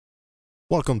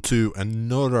Welcome to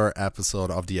another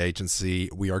episode of the Agency.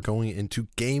 We are going into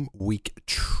game week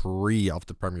 3 of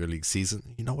the Premier League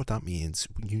season. You know what that means.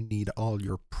 You need all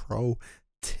your pro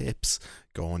tips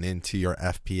going into your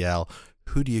FPL.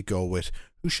 Who do you go with?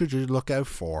 Who should you look out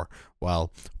for?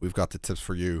 Well, we've got the tips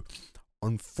for you.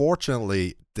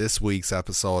 Unfortunately, this week's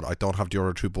episode, I don't have the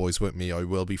other two boys with me. I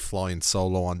will be flying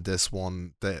solo on this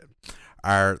one.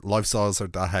 Our lifestyles are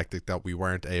that hectic that we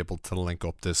weren't able to link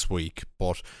up this week,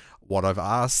 but what I've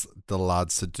asked the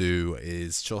lads to do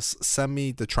is just send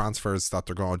me the transfers that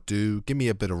they're going to do, give me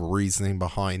a bit of reasoning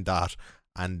behind that,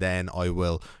 and then I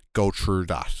will go through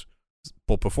that.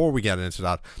 But before we get into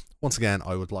that, once again,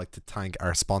 I would like to thank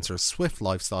our sponsor, Swift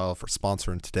Lifestyle, for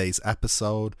sponsoring today's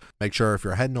episode. Make sure if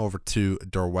you're heading over to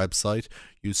their website,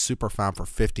 use Superfan for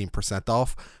 15%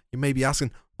 off. You may be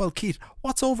asking, well, Keith,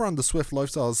 what's over on the Swift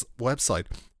Lifestyle's website?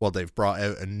 Well, they've brought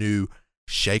out a new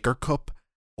shaker cup.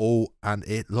 Oh, and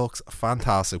it looks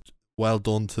fantastic. Well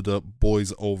done to the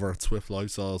boys over at Swift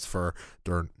Lifestyles for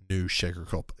their new shaker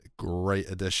cup. Great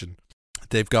addition.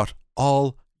 They've got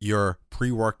all your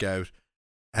pre-workout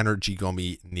energy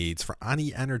gummy needs for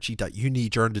any energy that you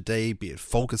need during the day, be it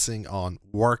focusing on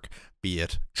work, be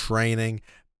it training,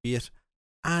 be it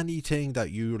anything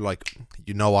that you like.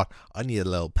 You know what? I need a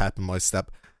little pep in my step.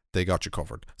 They got you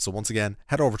covered. So once again,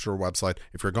 head over to their website.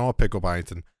 If you're going to pick up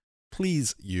anything,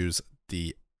 please use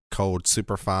the code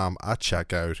SUPERFAM at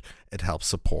checkout. It helps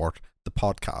support the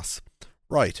podcast.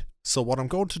 Right, so what I'm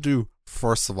going to do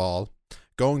first of all,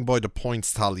 going by the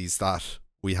points tallies that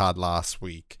we had last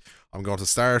week, I'm going to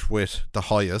start with the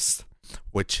highest,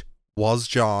 which was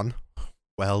John.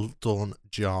 Well done,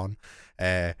 John.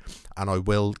 And I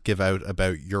will give out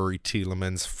about Yuri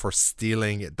Tielemans for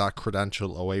stealing that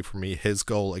credential away from me. His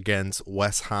goal against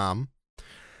West Ham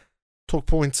took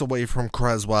points away from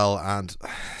Creswell and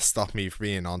stopped me from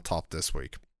being on top this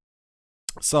week.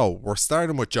 So we're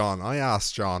starting with John. I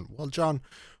asked John, well, John,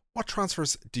 what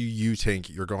transfers do you think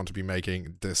you're going to be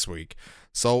making this week?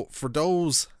 So for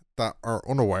those that are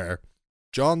unaware,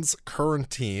 John's current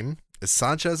team is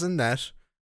Sanchez in net,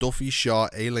 Duffy, Shaw,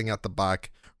 Ayling at the back,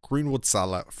 Greenwood,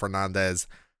 Salah, Fernandez.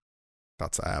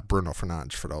 That's Bruno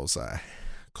Fernandes for those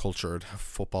cultured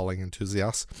footballing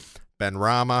enthusiasts.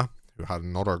 Benrahma, who had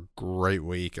another great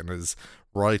week and is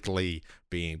rightly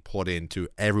being put into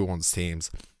everyone's teams.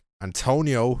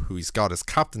 Antonio, who he's got as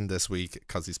captain this week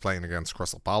because he's playing against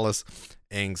Crystal Palace.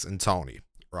 Ings and Tony,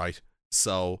 right?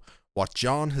 So what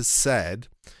John has said,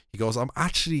 he goes, I'm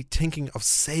actually thinking of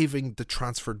saving the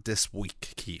transfer this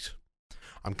week, Keith.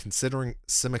 I'm considering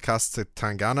Tsimikas to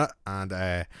Tangana,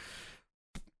 and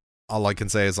all I can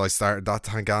say is I started that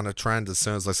Tangana trend as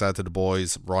soon as I said to the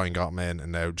boys, Ryan got him in,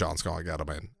 and now John's going to get him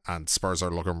in. And Spurs are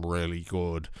looking really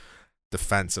good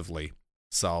defensively.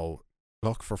 So,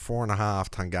 look, for 4.5,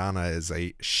 Tangana is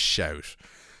a shout.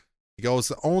 He goes,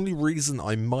 the only reason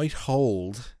I might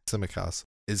hold Tsimikas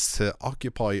is to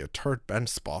occupy a third bench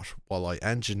spot while I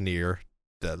engineer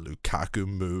the Lukaku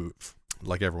move.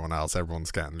 Like everyone else,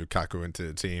 everyone's getting Lukaku into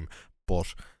the team,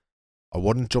 but I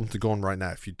wouldn't jump the gun right now.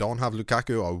 If you don't have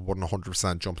Lukaku, I wouldn't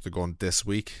 100% jump the gun this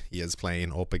week. He is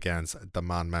playing up against the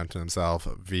man mountain himself,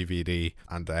 VVD,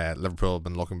 and Liverpool have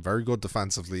been looking very good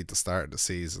defensively at the start of the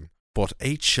season. But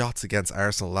 8 shots against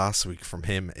Arsenal last week from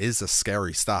him is a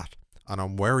scary stat, and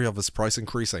I'm wary of his price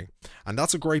increasing. And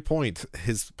that's a great point,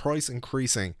 his price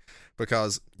increasing,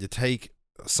 because you take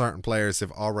certain players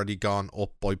who've already gone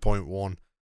up by 0.1,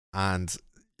 and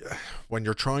when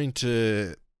you're trying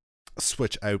to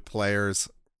switch out players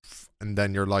and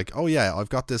then you're like, oh yeah, I've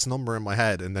got this number in my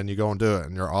head, and then you go and do it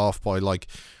and you're off by like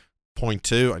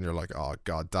 0.2 and you're like, oh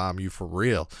god damn, you for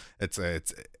real. It's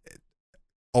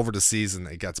over the season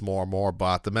it gets more and more,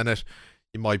 but at the minute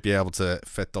you might be able to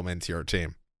fit them into your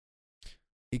team.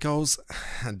 He goes,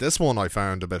 and this one I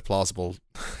found a bit plausible,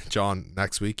 John,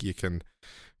 next week you can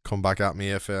come back at me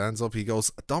if it ends up. He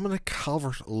goes, Dominic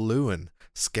Calvert-Lewin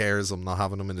scares him not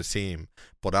having him in the team,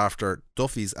 but after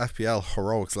Duffy's FPL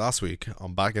heroics last week,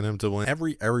 I'm backing him to win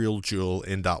every aerial duel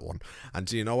in that one. And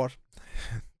do you know what?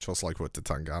 Just like with the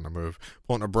Tangana move,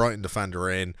 putting a Brighton defender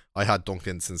in, I had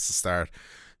Duncan since the start.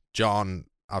 John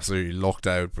absolutely lucked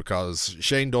out because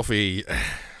Shane Duffy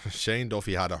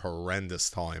had a horrendous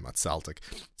time at Celtic.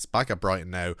 He's back at Brighton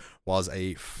now. Was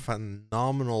a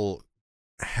phenomenal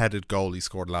headed goal he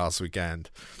scored last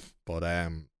weekend, but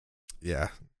yeah,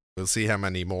 we'll see how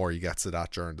many more he gets of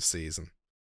that during the season.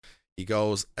 He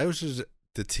goes, out of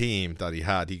the team that he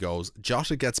had, he goes,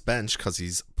 Jota gets benched because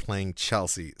he's playing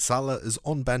Chelsea. Salah is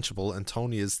unbenchable and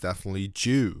Tony is definitely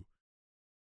due.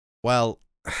 Well,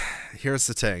 here's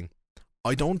the thing.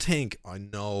 I don't think, I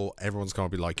know everyone's going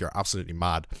to be like, you're absolutely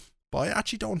mad, but I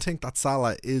actually don't think that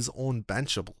Salah is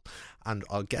unbenchable, and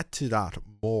I'll get to that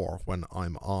more when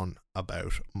I'm on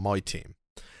about my team.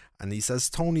 And he says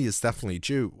Tony is definitely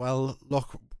due. Well,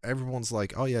 look, everyone's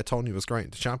like, oh yeah, Tony was great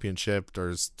in the Championship.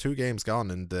 There's 2 games gone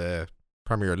in the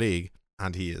Premier League,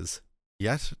 and he is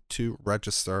yet to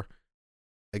register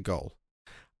a goal.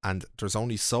 And there's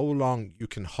only so long you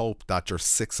can hope that your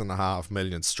 6.5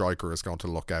 million striker is going to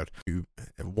look out.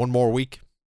 One more week,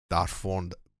 that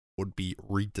fund would be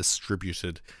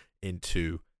redistributed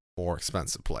into more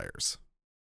expensive players.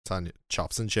 Telling you,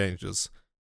 chops and changes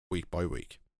week by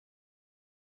week.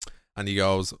 And he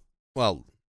goes, well,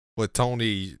 with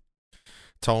Tony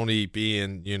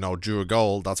being, due a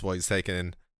goal, that's why he's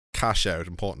taking cash out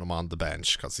and putting him on the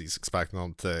bench, because he's expecting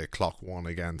him to clock one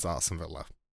against Aston Villa.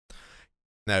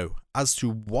 Now, as to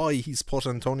why he's put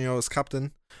Antonio as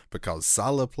captain, because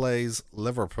Salah plays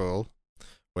Liverpool,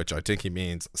 which I think he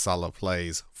means Salah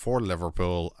plays for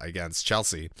Liverpool against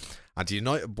Chelsea, and the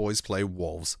United boys play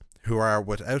Wolves, who are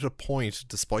without a point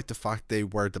despite the fact they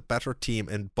were the better team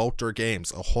in both their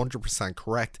games, 100%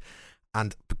 correct.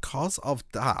 And because of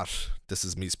that, this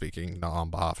is me speaking, not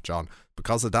on behalf of John,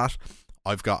 because of that,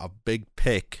 I've got a big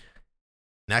pick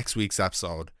next week's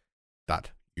episode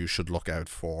that you should look out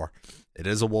for. It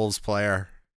is a Wolves player,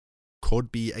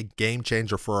 could be a game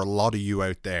changer for a lot of you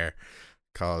out there,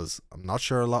 because I'm not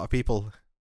sure a lot of people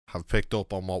have picked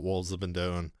up on what Wolves have been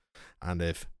doing, and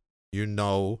if you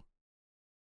know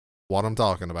what I'm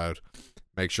talking about,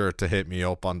 make sure to hit me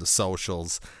up on the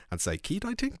socials and say, Keith,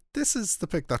 I think this is the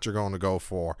pick that you're going to go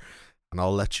for, and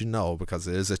I'll let you know, because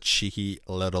it is a cheeky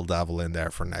little devil in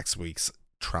there for next week's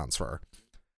transfer.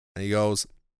 And he goes,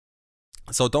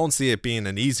 so don't see it being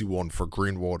an easy one for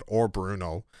Greenwood or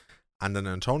Bruno, and an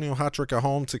Antonio hat-trick at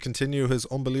home to continue his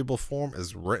unbelievable form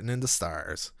is written in the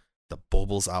stars. The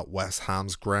bubbles at West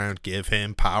Ham's ground give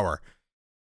him power.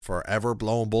 Forever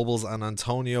blowing bubbles, and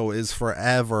Antonio is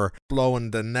forever blowing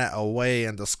the net away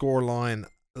and the scoreline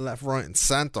left, right and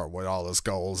centre with all his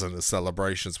goals and his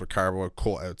celebrations with cardboard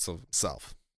cutouts of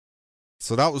himself.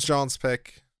 So that was John's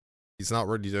pick. He's not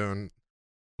really doing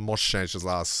much changes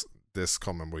this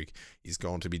coming week. He's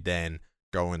going to be then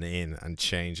going in and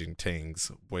changing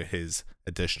things with his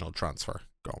additional transfer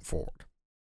going forward.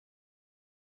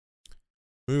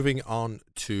 Moving on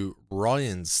to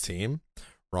Ryan's team.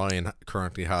 Ryan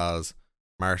currently has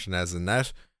Martinez in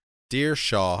net, Dear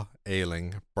Shaw,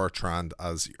 Ayling, Bertrand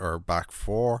as your back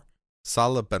four,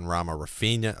 Salah, Benrahma,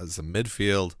 Rafinha as the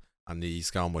midfield, and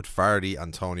he's gone with Vardy,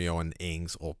 Antonio and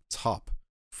Ings up top.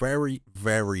 Very,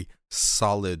 very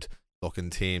solid looking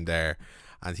team there.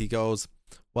 And he goes,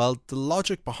 well, the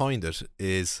logic behind it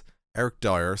is Eric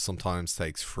Dyer sometimes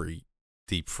takes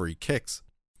deep free kicks.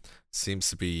 Seems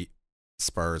to be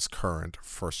Spurs' current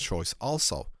first choice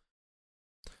also.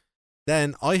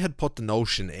 Then I had put the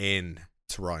notion in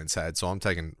to Ryan's head, so I'm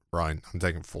taking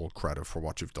full credit for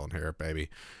what you've done here, baby.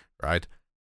 Right?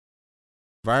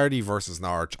 Vardy versus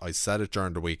Norwich, I said it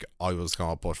during the week, I was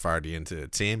going to put Vardy into the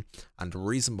team, and the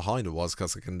reason behind it was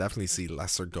because I can definitely see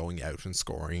Leicester going out and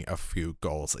scoring a few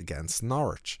goals against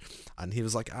Norwich. And he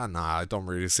was like, nah, I don't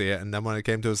really see it. And then when it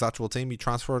came to his actual team, he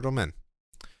transferred them in.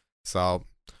 So,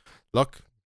 look,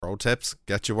 pro tips,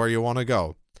 get you where you want to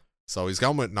go. So he's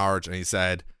gone with Norwich, and he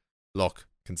said, look,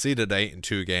 conceded 8 in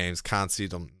 2 games, can't see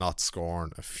them not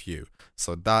scoring a few.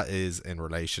 So that is in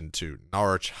relation to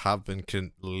Norwich have been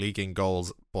leaking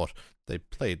goals, but they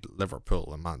played Liverpool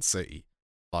and Man City.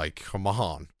 Like, come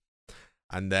on.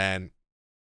 And then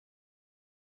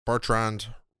Bertrand,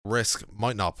 risk,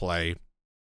 might not play,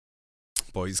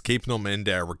 but he's keeping them in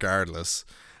there regardless.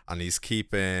 And he's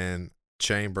keeping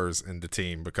Chambers in the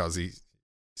team because he's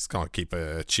going to keep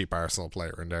a cheap Arsenal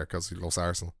player in there because he loves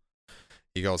Arsenal.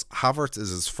 He goes, Havertz is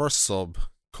his first sub,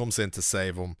 comes in to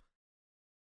save him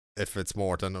if it's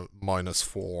more than a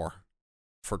 -4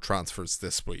 for transfers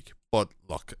this week. But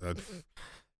look,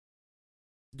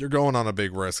 you're going on a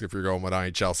big risk if you're going with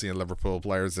any Chelsea and Liverpool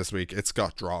players this week. It's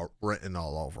got draw written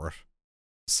all over it.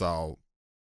 So,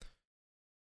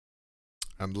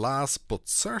 and last but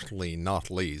certainly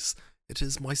not least, it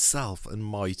is myself and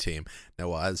my team.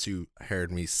 Now, as you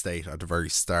heard me state at the very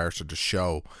start of the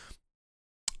show,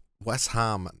 West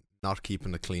Ham not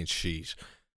keeping a clean sheet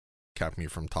kept me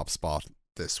from top spot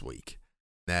this week.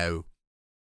 Now,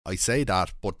 I say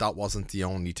that, but that wasn't the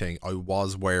only thing. I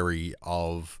was wary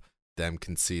of them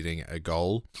conceding a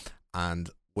goal,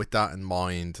 and with that in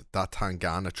mind, that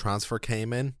Tangana transfer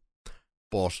came in,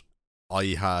 but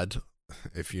I had,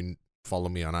 if you follow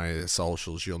me on any of the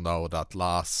socials, you'll know that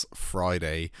last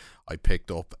Friday I picked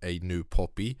up a new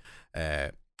puppy,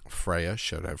 Freya,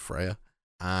 shout out Freya,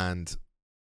 and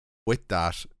with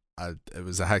that, It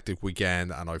was a hectic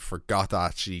weekend, and I forgot to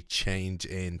actually change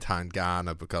in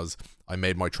Tangana because I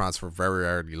made my transfer very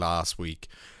early last week.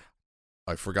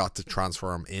 I forgot to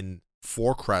transfer him in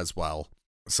for Creswell,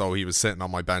 so he was sitting on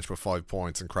my bench with 5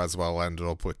 points, and Creswell ended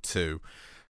up with 2.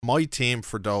 My team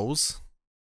for those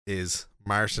is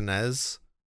Martinez,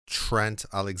 Trent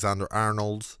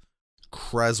Alexander-Arnold,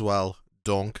 Creswell,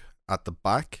 Dunk at the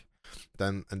back.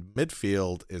 Then in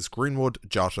midfield is Greenwood,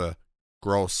 Jota,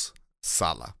 Gross,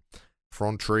 Salah.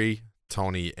 Front 3,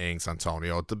 Tony, Ings,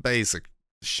 Antonio. The basic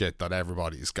shit that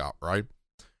everybody's got, right?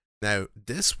 Now,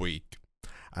 this week,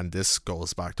 and this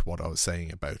goes back to what I was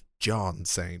saying about John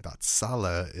saying that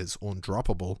Salah is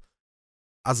undroppable.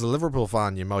 As a Liverpool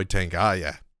fan, you might think,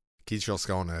 yeah, he's just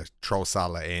going to throw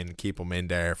Salah in, keep him in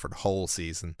there for the whole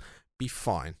season, be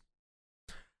fine.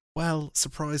 Well,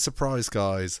 surprise, surprise,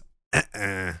 guys.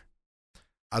 As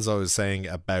I was saying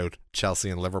about Chelsea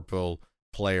and Liverpool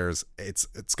players,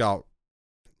 it's got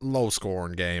low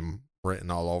scoring game written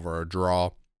all over a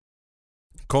draw.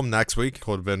 Come next week,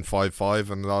 could have been 5-5,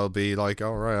 and I'll be like,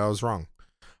 all right, I was wrong.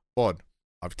 But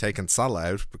I've taken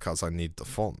Salah out because I need the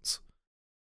funds.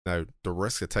 Now, the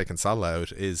risk of taking Salah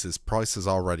out is his price has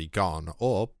already gone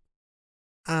up,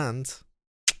 and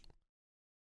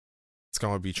it's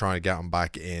going to be trying to get him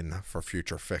back in for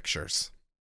future fixtures.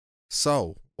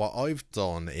 So, what I've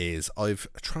done is I've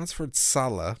transferred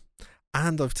Salah,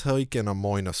 and I've taken a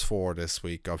 -4 this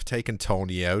week. I've taken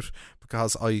Tony out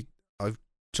because I've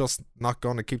just not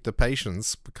going to keep the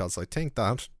patience, because I think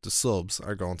that the subs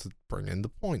are going to bring in the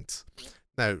points.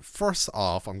 Now, first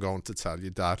off, I'm going to tell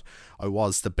you that I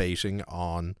was debating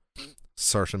on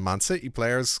certain Man City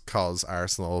players because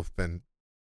Arsenal have been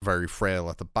very frail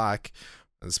at the back,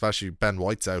 especially Ben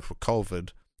White's out with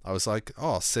COVID. I was like,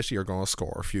 City are going to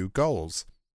score a few goals.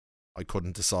 I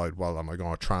couldn't decide, well, am I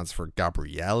going to transfer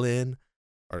Gabriel in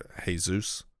or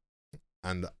Jesus?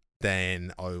 And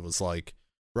then I was like,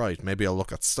 right, maybe I'll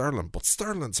look at Sterling, but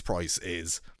Sterling's price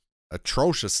is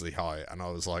atrociously high, and I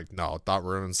was like, no, that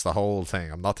ruins the whole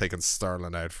thing. I'm not taking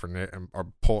Sterling out or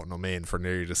putting him in for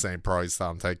nearly the same price that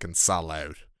I'm taking Salah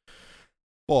out.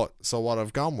 But so what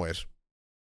I've gone with,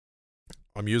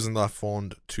 I'm using that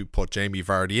fund to put Jamie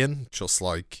Vardy in, just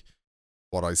like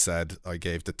what I said. I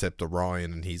gave the tip to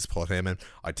Ryan and he's put him in.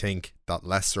 I think that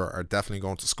Leicester are definitely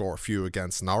going to score a few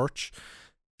against Norwich.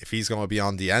 If he's going to be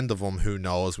on the end of them, who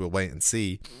knows, we'll wait and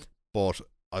see. But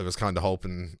I was kind of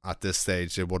hoping at this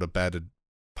stage they would have betted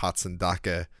Patson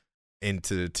Daka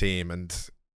into the team and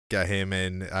get him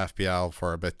in FPL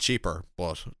for a bit cheaper,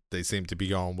 but they seem to be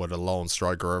going with a lone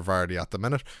striker of Vardy at the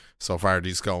minute, so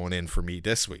Vardy's going in for me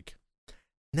this week.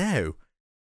 Now,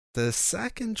 the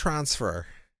second transfer,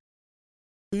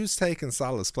 who's taking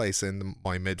Salah's place in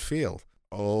my midfield?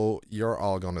 Oh, you're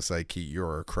all going to say, Keith,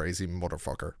 you're a crazy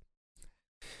motherfucker.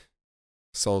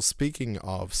 So speaking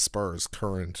of Spurs'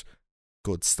 current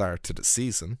good start to the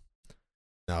season,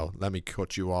 now let me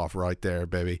cut you off right there,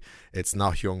 baby. It's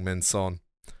not Heung-min Son.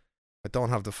 I don't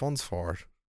have the funds for it.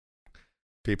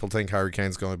 People think Harry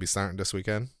Kane's going to be starting this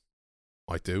weekend.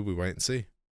 Might do, we wait and see.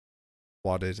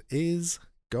 What it is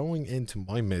going into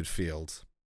my midfield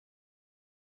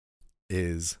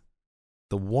is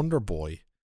the Wonder Boy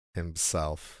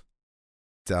himself,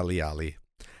 Dele Alli.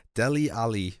 Dele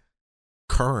Alli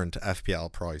current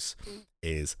FPL price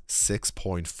is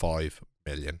 6.5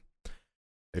 million.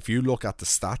 If you look at the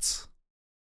stats,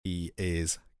 he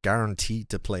is guaranteed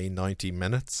to play 90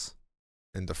 minutes.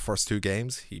 In the first 2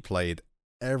 games, he played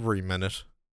every minute,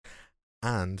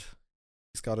 and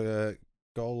he's got a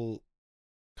goal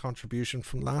contribution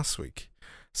from last week.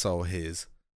 So his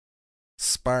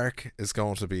spark is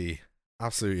going to be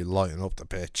absolutely lighting up the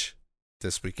pitch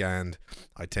this weekend.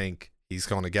 I think he's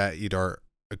going to get either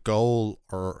a goal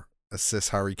or assist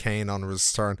Harry Kane on his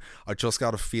return. I just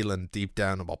got a feeling deep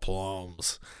down in my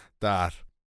plums that,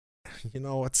 you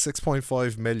know, at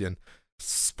 6.5 million,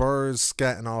 Spurs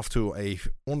getting off to a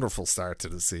wonderful start to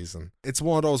the season. It's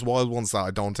one of those wild ones that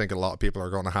I don't think a lot of people are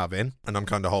going to have in, and I'm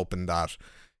kind of hoping that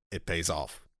it pays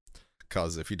off.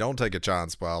 Because if you don't take a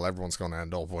chance, well, everyone's going to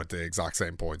end up with the exact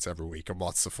same points every week, and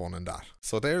what's the fun in that?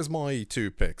 So there's my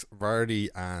 2 picks, Vardy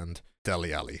and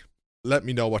Dele Alli. Let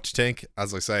me know what you think.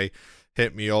 As I say,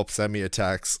 hit me up, send me a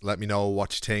text, let me know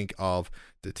what you think of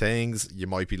the things. You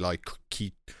might be like,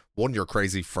 one, you're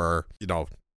crazy for, you know,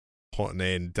 putting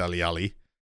in Dele Alli.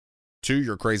 2,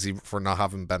 you're crazy for not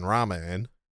having Benrahma in.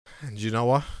 And you know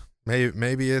what?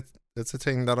 Maybe it's a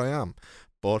thing that I am.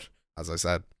 But, as I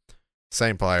said,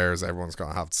 same players, everyone's going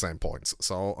to have the same points.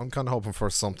 So I'm kind of hoping for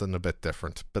something a bit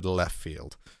different, bit of left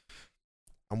field.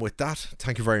 And with that,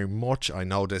 thank you very much. I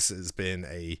know this has been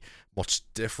a much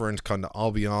different kind of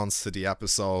ambiance to the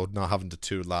episode, not having the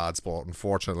two lads, but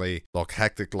unfortunately, look,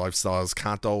 hectic lifestyles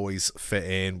can't always fit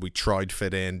in. We tried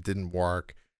fit in, didn't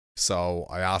work. So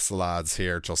I asked the lads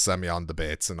here, just send me on the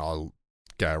bits and I'll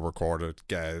get it recorded,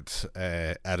 get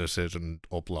it edited and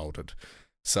uploaded.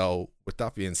 So with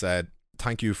that being said,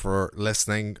 thank you for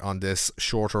listening on this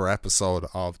shorter episode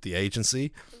of The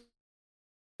Agency.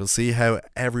 We'll see how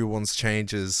everyone's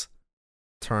changes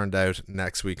turned out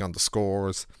next week on the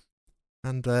scores.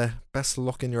 And best of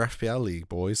luck in your FPL league,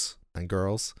 boys and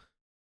girls.